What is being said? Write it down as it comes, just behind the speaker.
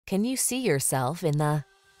Can you see yourself in the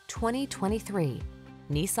 2023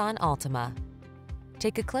 Nissan Altima?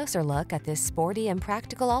 Take a closer look at this sporty and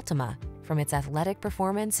practical Altima. From its athletic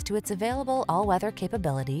performance to its available all-weather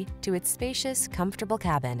capability to its spacious, comfortable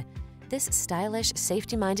cabin, this stylish,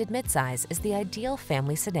 safety-minded midsize is the ideal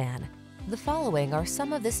family sedan. The following are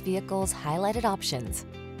some of this vehicle's highlighted options: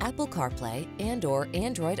 Apple CarPlay and/or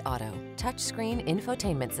Android Auto, touchscreen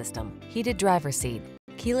infotainment system, heated driver's seat,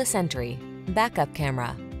 keyless entry, backup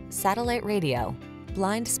camera, satellite radio,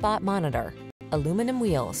 blind spot monitor, aluminum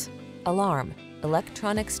wheels, alarm,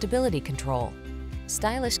 electronic stability control.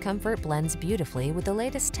 Stylish comfort blends beautifully with the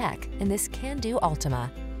latest tech in this can-do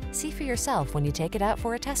Altima. See for yourself when you take it out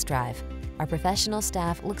for a test drive. Our professional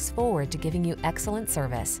staff looks forward to giving you excellent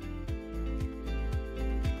service.